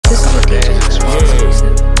This is a DJ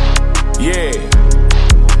exclusive. Yeah,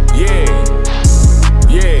 yeah,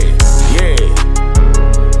 yeah, yeah,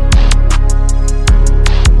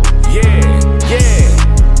 yeah, yeah.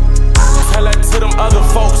 Tell that to them other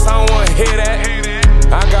folks, I don't wanna hear that.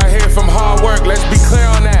 I got here from hard work, let's be clear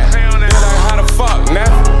on that. They're like, how the fuck,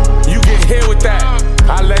 Nephew? You get here with that.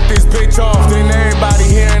 I let this bitch off, then everybody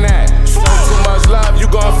hearing that. Show too much love,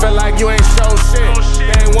 you gon' feel like you ain't show shit.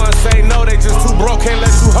 They ain't wanna say no, they just too broke, can't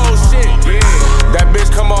let you hold shit. Yeah, that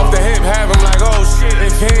bitch come off the hip, have him like, oh shit.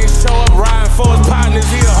 If he ain't show up riding for his partners,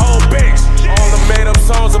 he a whole bitch. All the made up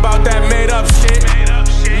songs about that made up shit.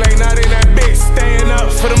 Late night in that bitch, staying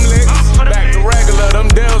up for them licks. Back to regular,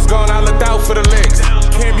 them deals gone, I looked out for the licks.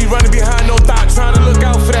 Can't be running behind no thought, trying to look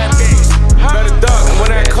out for that bitch. Better duck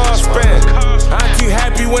when that car spin. Auntie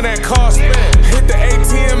happy when that car spin.